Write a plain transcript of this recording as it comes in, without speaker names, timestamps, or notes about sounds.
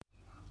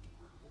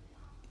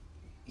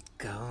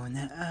Ikaw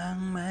na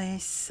ang may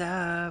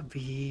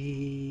sabi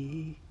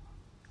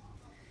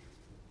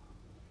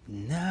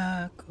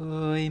na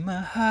ako'y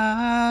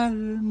mahal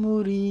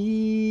mo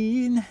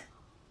rin.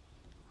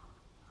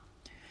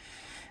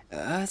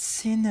 At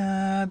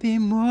sinabi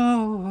mo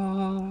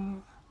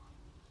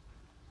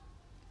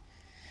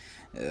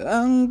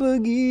ang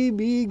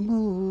pag-ibig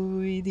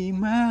mo'y di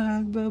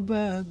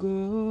magbabago.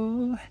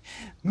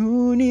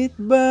 Ngunit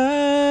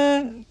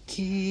bakit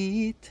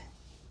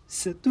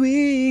sa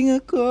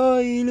tuwing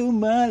ako'y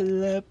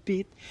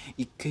lumalapit,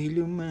 ika'y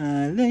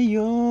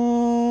lumalayo?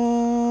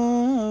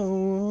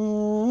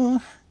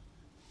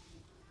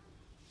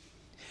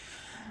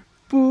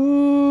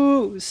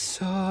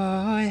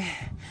 Puso'y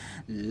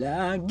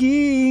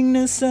laging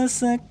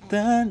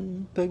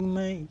nasasaktan pag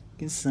may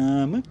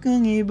kasama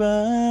kang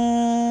iba.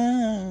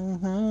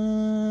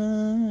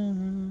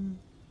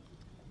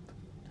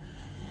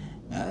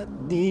 At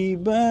di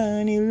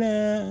ba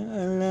nila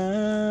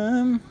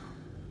alam,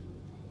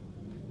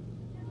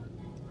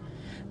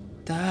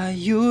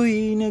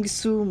 tayo'y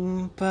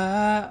nagsumpaan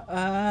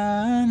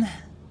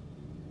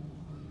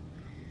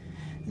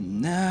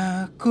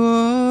na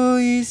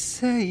ako'y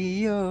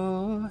sa'yo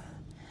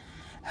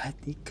at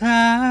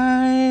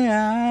ika'y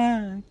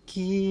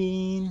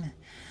akin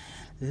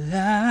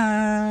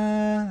lang.